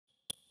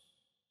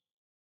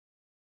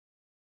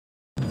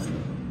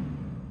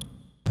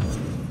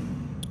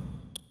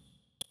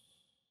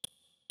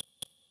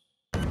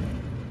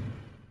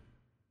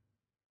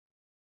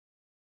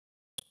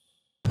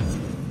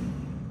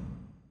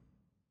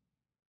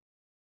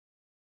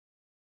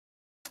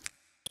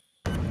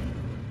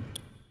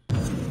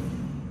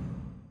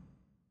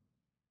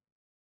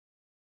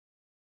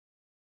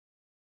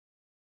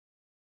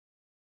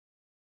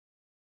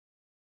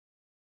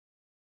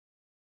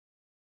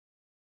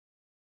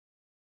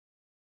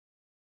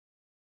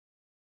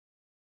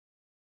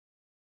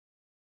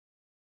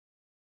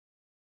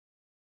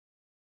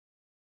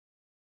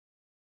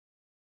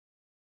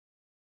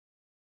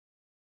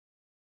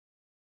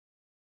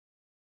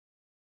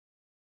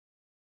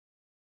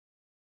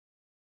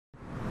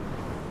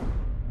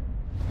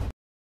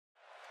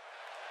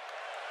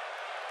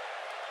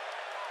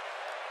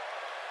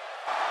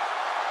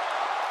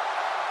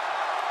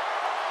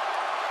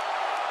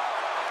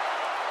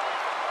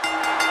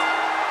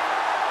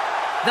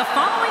The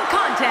following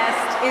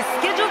contest is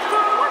scheduled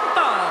for one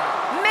fall,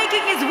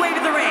 making his way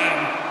to the ring.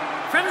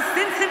 From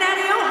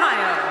Cincinnati,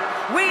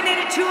 Ohio, weighing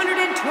in at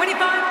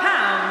 225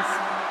 pounds,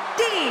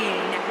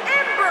 Dean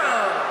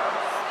Ambrose.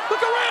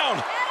 Look around!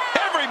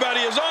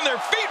 Everybody is on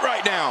their feet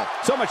right now.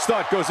 So much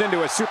thought goes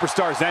into a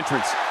superstar's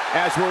entrance,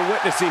 as we're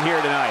witnessing here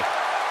tonight.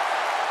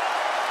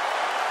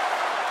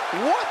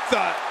 What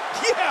the?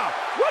 Yeah,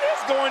 what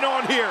is going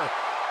on here?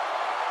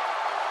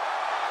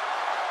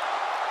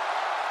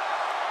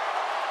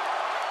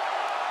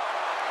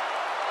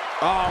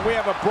 Oh, we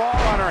have a brawl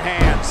on our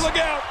hands. Look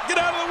out! Get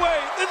out of the way!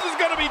 This is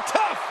gonna be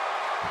tough!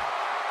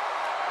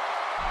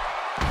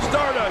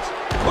 Stardust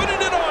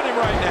putting it on him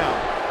right now.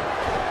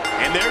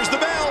 And there's the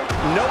bell.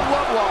 No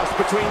love lost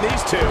between these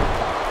two.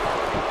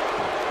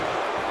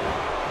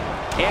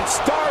 And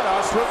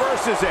Stardust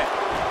reverses it.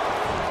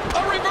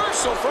 A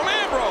reversal from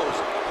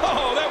Ambrose.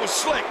 Oh, that was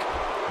slick.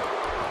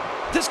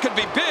 This could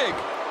be big.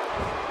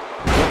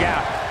 Look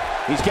out.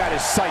 He's got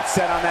his sights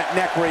set on that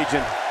neck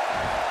region.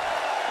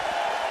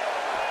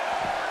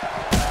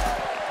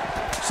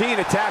 Seeing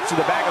attacks to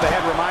the back of the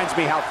head reminds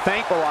me how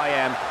thankful I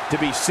am to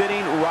be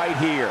sitting right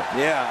here.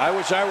 Yeah, I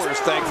wish I were as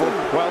thankful.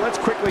 Well, let's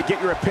quickly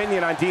get your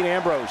opinion on Dean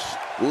Ambrose.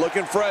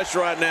 Looking fresh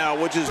right now,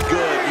 which is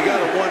good. You got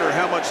to wonder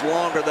how much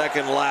longer that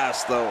can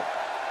last, though.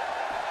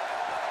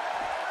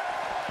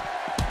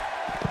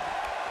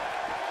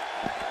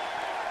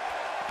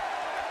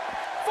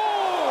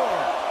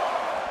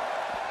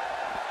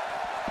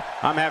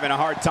 I'm having a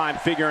hard time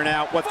figuring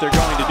out what they're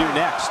going to do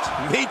next.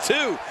 Me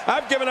too.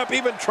 I've given up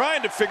even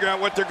trying to figure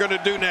out what they're going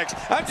to do next.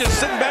 I'm just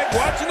sitting back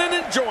watching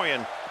and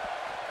enjoying.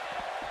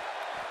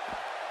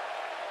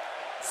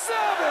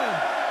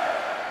 7.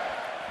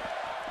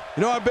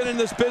 You know, I've been in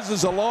this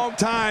business a long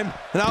time,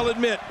 and I'll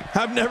admit,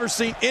 I've never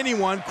seen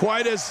anyone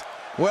quite as,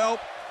 well,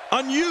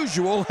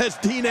 unusual as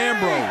Dean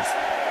Ambrose.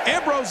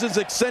 Ambrose is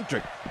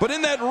eccentric, but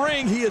in that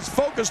ring, he is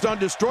focused on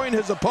destroying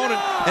his opponent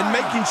and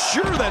making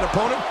sure that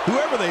opponent,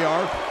 whoever they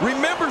are,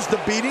 remembers the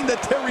beating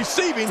that they're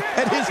receiving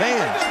at his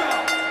hands.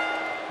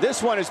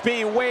 This one is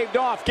being waved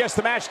off. Guess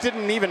the match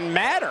didn't even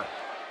matter.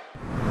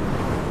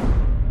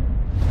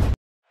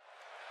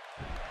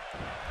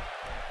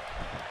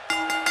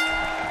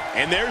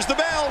 And there's the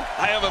bell.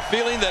 I have a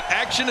feeling that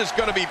action is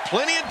going to be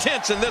plenty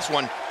intense in this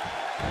one.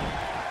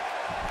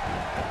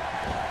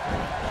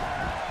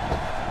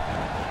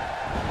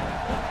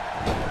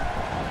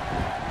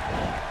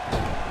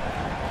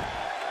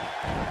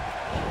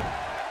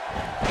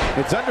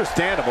 It's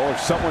understandable if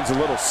someone's a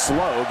little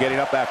slow getting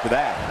up after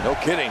that. No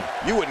kidding.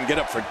 You wouldn't get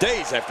up for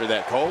days after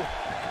that, Cole.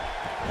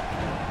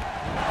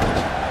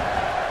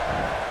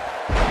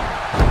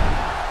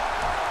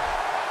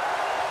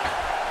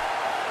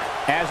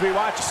 As we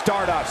watch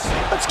Stardust,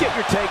 let's get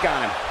your take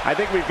on him. I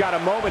think we've got a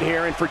moment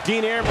here, and for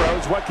Dean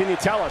Ambrose, what can you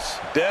tell us?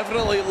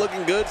 Definitely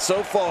looking good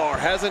so far.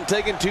 Hasn't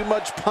taken too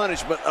much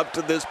punishment up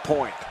to this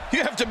point.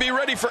 You have to be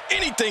ready for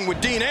anything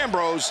with Dean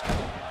Ambrose.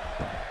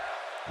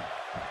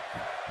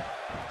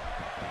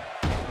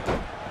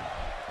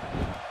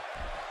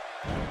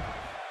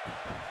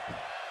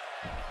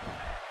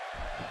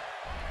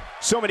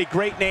 So many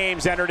great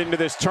names entered into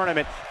this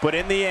tournament, but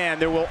in the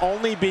end, there will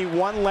only be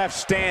one left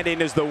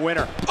standing as the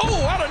winner.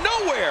 Oh, out of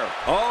nowhere!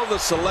 All the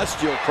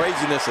celestial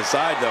craziness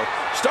aside, though,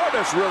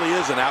 Stardust really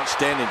is an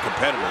outstanding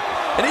competitor.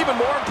 And even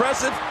more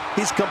impressive,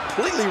 he's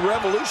completely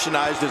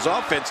revolutionized his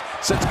offense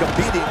since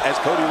competing as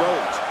Cody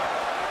Rhodes.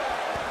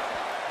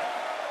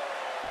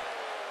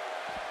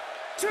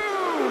 2.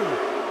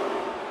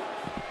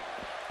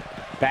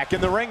 Back in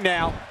the ring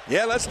now.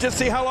 Yeah, let's just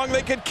see how long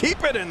they can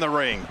keep it in the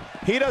ring.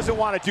 He doesn't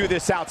want to do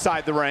this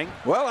outside the ring.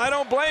 Well, I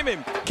don't blame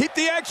him. Keep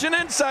the action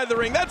inside the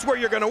ring. That's where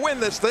you're going to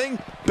win this thing.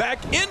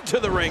 Back into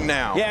the ring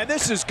now. Yeah,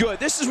 this is good.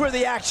 This is where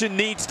the action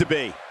needs to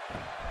be.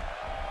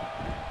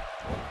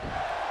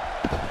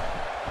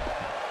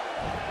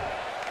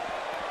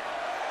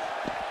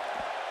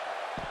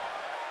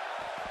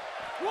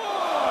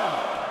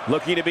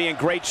 Looking to be in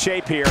great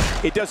shape here.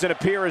 It doesn't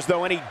appear as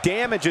though any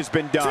damage has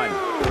been done.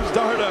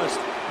 Stardust,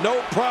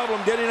 no problem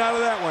getting out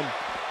of that one.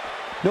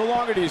 No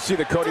longer do you see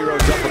the Cody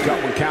Rhodes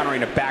uppercut when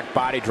countering a back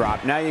body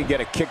drop. Now you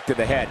get a kick to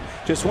the head.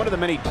 Just one of the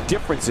many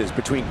differences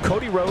between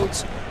Cody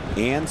Rhodes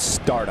and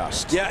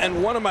Stardust. Yeah,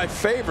 and one of my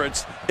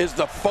favorites is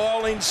the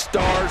falling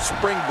star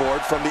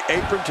springboard from the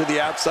apron to the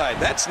outside.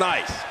 That's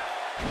nice.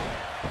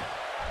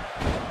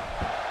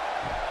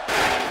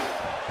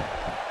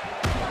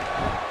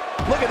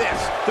 Look at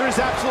this. There is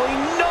absolutely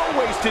no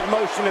wasted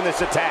motion in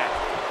this attack.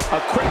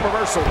 A quick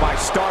reversal by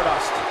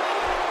Stardust.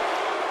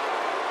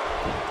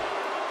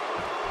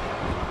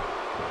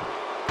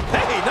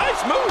 Hey,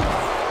 nice move.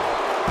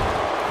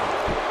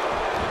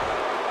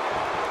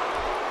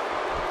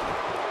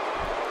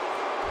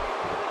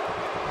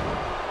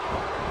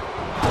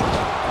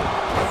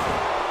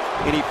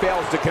 And he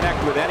fails to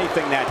connect with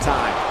anything that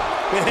time.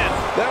 Man,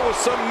 that was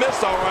some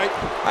miss, all right.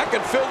 I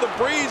can feel the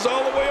breeze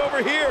all the way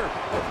over here.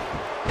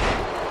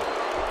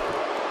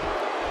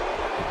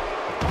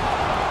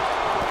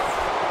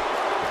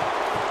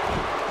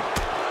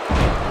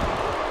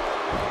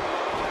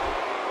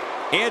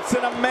 It's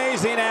an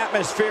amazing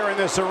atmosphere in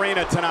this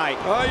arena tonight.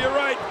 Oh, you're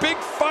right. Big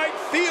fight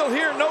feel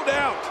here, no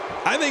doubt.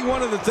 I think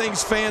one of the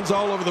things fans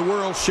all over the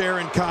world share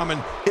in common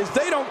is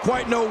they don't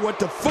quite know what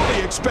to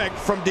fully expect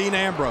from Dean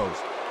Ambrose.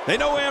 They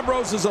know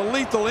Ambrose is a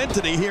lethal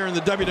entity here in the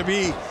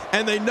WWE,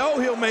 and they know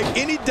he'll make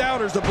any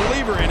doubters a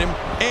believer in him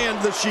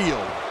and the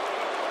Shield.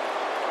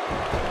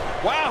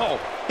 Wow,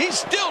 he's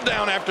still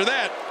down after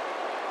that.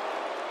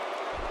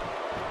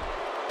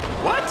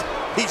 What?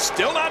 He's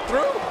still not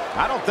through?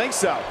 I don't think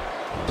so.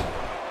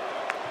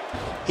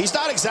 He's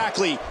not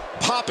exactly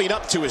popping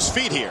up to his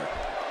feet here.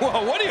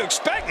 Well, what do you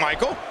expect,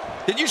 Michael?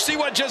 Did you see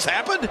what just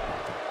happened?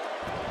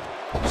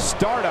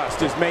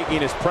 Stardust is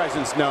making his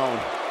presence known.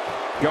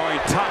 Going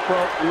top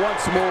rope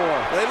once more.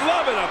 They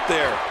love it up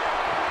there.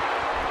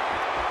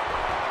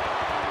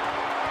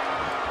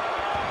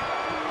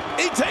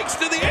 He takes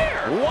to the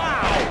air.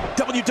 Wow.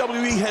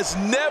 WWE has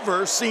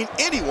never seen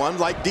anyone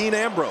like Dean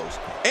Ambrose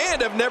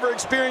and have never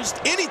experienced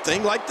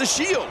anything like the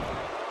Shield.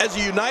 As a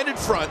united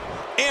front,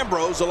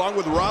 Ambrose, along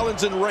with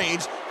Rollins and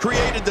Reigns,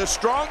 created the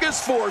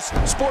strongest force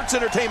sports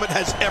entertainment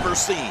has ever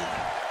seen.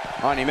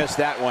 Oh, and he missed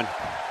that one.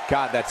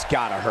 God, that's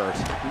gotta hurt.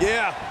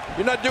 Yeah,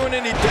 you're not doing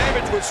any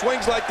damage with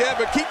swings like that,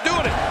 but keep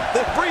doing it.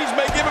 The breeze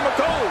may give him a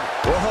cold.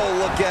 Oh,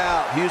 look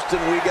out. Houston,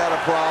 we got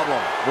a problem.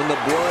 When the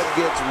blood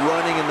gets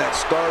running in that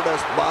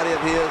Stardust body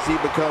of his, he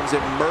becomes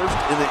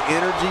immersed in the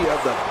energy of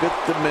the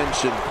fifth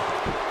dimension.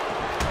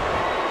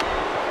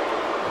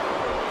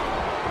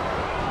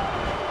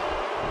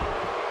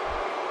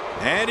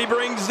 And he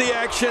brings the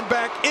action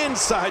back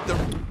inside the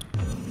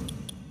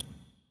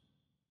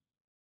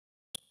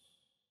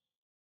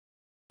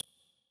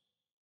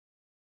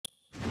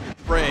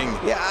ring.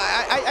 Yeah,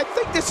 I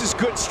think this is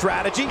good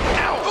strategy.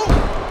 Ow! Ooh.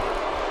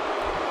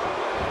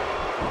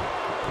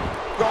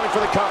 Going for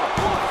the cover.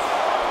 1,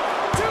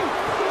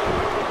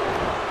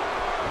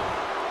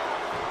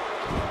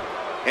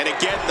 2. And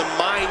again, the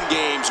mind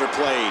games are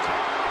played.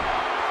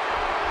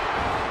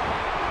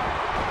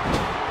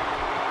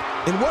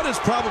 In what is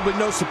probably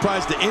no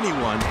surprise to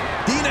anyone,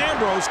 Dean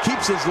Ambrose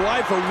keeps his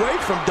life away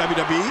from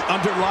WWE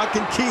under lock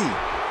and key.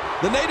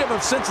 The native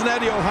of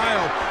Cincinnati,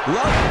 Ohio,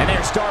 loves... And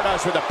there's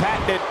Stardust with a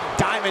patented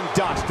diamond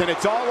dust, and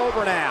it's all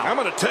over now. I'm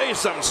going to tell you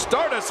something.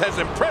 Stardust has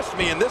impressed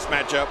me in this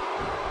matchup.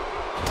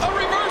 A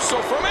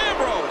reversal from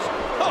Ambrose.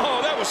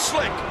 Oh, that was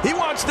slick. He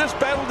wants this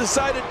battle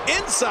decided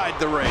inside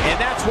the ring. And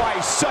that's why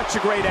he's such a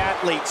great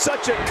athlete,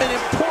 such an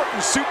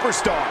important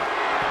superstar.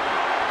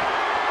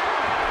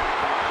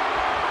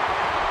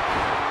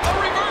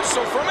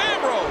 From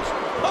Ambrose.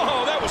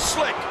 Oh, that was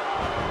slick.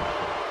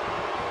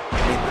 I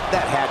mean,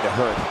 that had to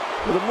hurt.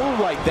 With a move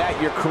like that,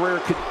 your career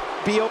could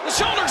be over. The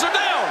shoulders are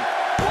down.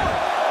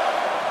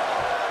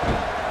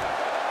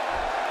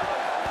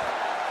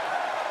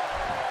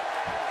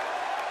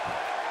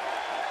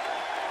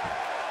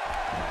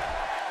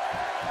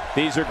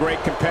 These are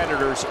great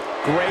competitors.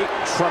 Great,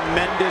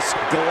 tremendous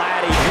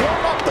gladiators.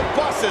 Warm up the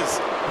buses.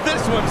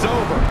 This one's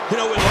over. You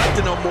know, we'd like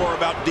to know more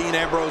about Dean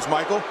Ambrose,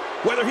 Michael.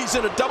 Whether he's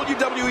in a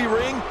WWE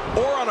ring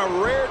or on a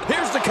rare...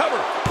 Here's the cover.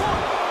 1,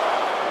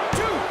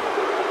 2.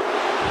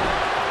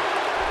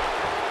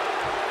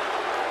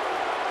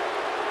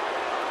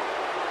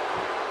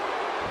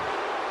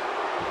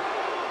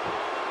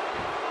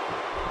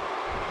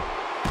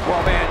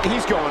 Well, man,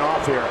 he's going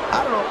off here.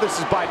 I don't know if this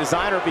is by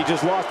design or if he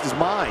just lost his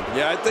mind.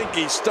 Yeah, I think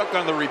he's stuck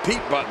on the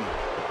repeat button.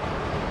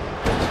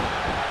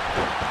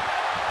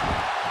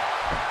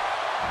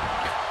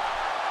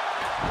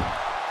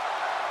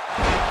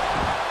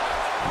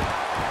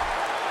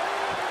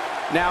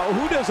 Now,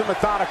 who does a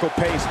methodical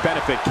pace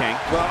benefit, King?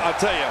 Well, I'll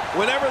tell you,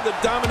 whenever the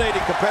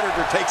dominating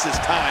competitor takes his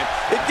time,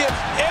 it gives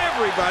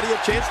everybody a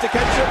chance to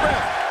catch their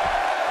breath.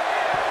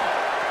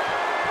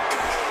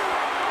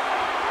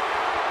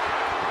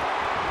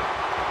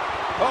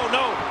 Oh,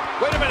 no.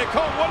 Wait a minute,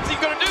 Cole, what's he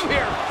going to do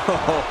here?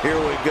 Oh, here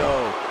we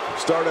go.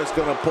 Stardust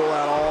going to pull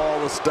out all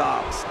the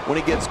stops. When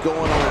he gets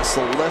going on a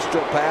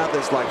celestial path,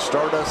 it's like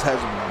Stardust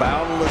has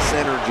boundless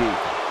energy.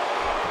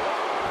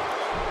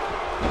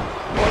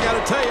 Well, I got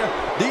to tell you,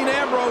 Dean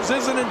Ambrose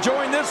isn't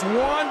enjoying this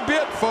one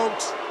bit,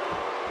 folks.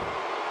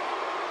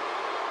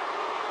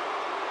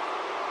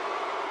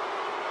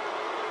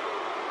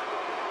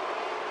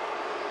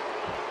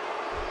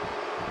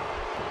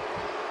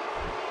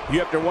 You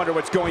have to wonder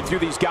what's going through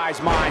these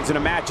guys' minds in a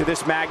match of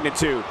this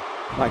magnitude.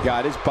 My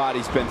God, his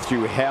body's been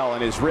through hell,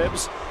 and his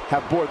ribs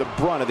have bore the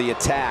brunt of the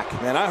attack.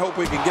 Man, I hope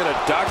we can get a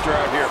doctor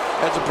out here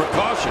as a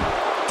precaution.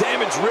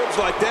 Damaged ribs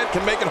like that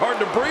can make it hard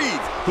to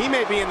breathe. He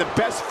may be in the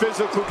best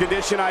physical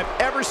condition I've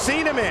ever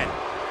seen him in.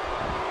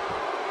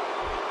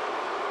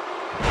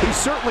 He's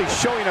certainly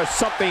showing us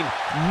something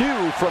new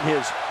from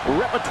his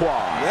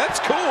repertoire.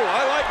 That's cool.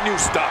 I like new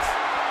stuff.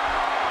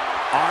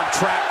 Arm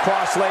trap,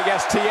 cross leg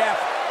STF.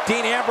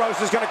 Dean Ambrose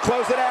is going to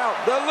close it out.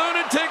 The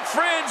lunatic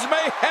fringe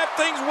may have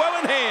things well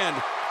in hand.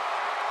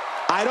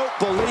 I don't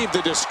believe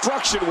the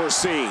destruction we're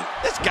seeing.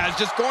 This guy's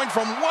just going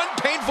from one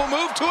painful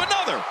move to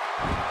another.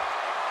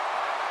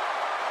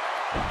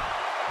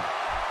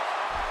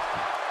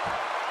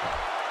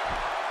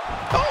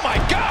 Oh my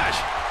gosh!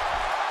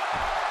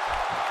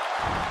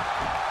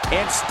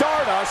 And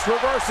Stardust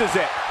reverses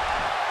it.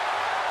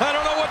 I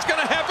don't know what's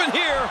going to happen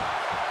here.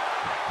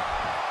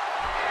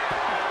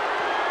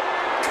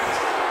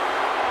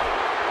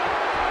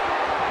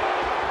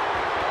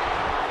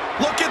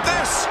 Look at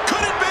this.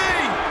 Could it be?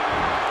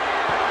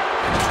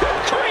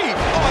 Good grief.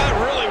 Oh, that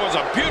really was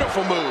a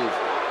beautiful move.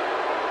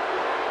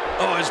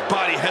 Oh, his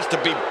body has to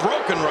be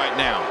broken right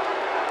now.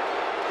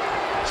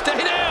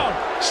 Stay down.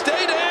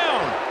 Stay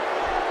down.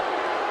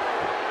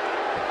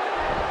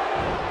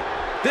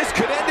 This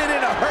could end it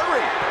in a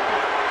hurry.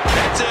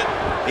 That's it.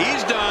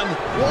 He's done.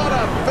 What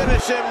a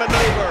finishing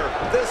maneuver.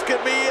 This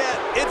could be it.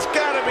 It's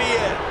got to be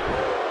it.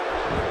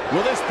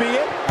 Will this be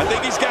it? I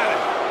think he's got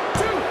it.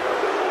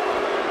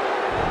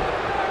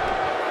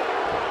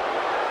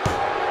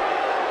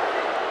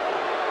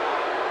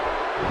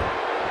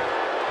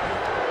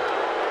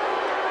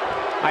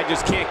 I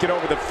just can't get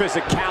over the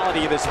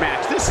physicality of this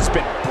match. This has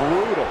been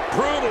brutal.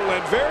 Brutal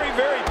and very,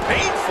 very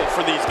painful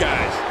for these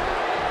guys.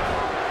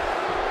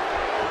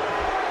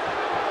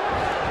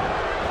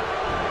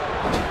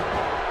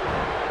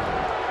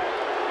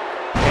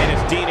 And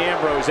it's Dean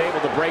Ambrose able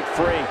to break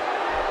free.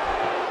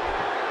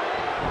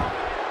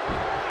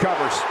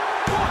 Covers.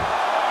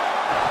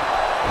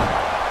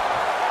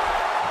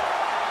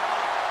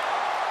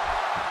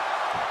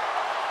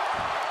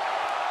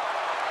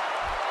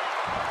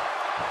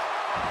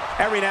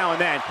 Every now and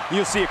then,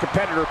 you'll see a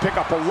competitor pick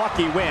up a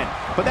lucky win,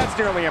 but that's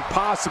nearly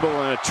impossible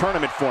in a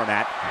tournament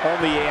format.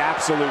 Only the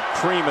absolute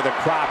cream of the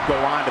crop go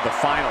on to the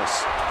finals.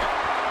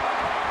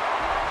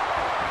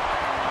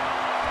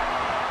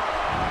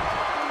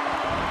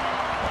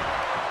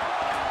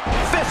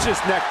 Vicious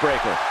neck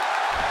breaker.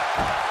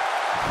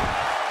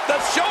 The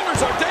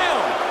shoulders are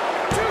down.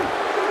 2,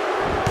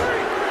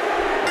 3.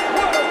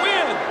 What a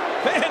win.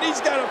 Man, he's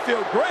got to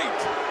feel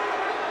great.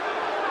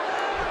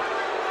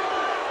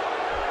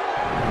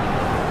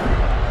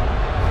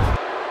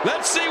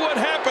 Let's see what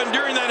happened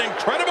during that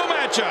incredible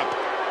matchup.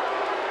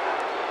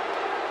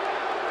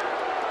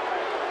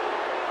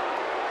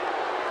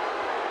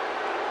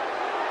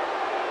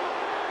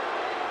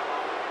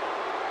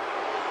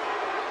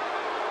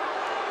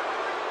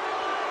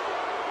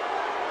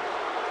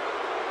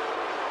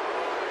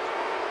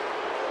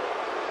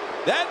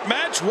 That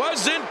match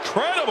was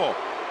incredible.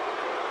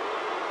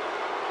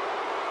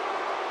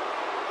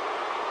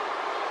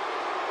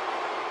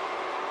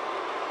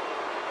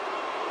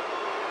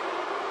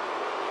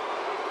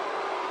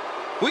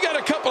 We got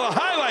a couple of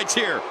highlights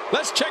here.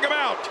 Let's check them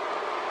out.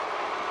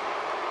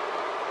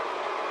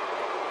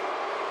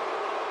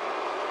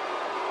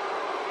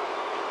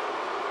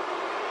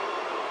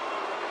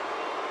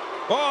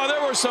 Oh,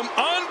 there were some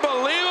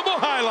unbelievable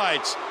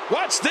highlights.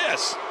 Watch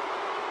this.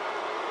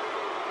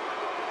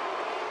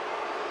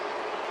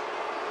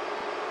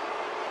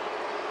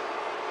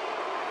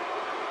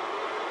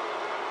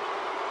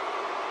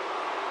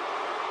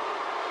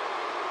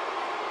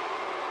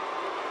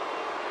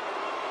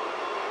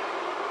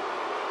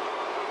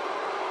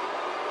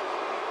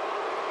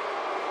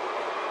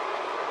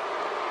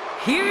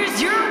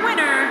 Here's your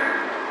winner,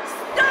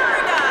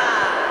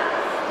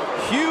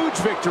 Stardust! Huge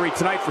victory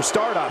tonight for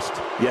Stardust.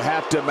 You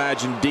have to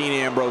imagine Dean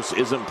Ambrose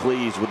isn't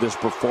pleased with this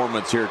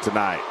performance here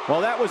tonight. Well,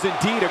 that was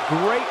indeed a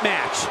great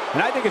match,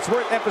 and I think it's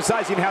worth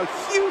emphasizing how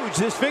huge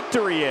this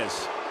victory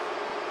is.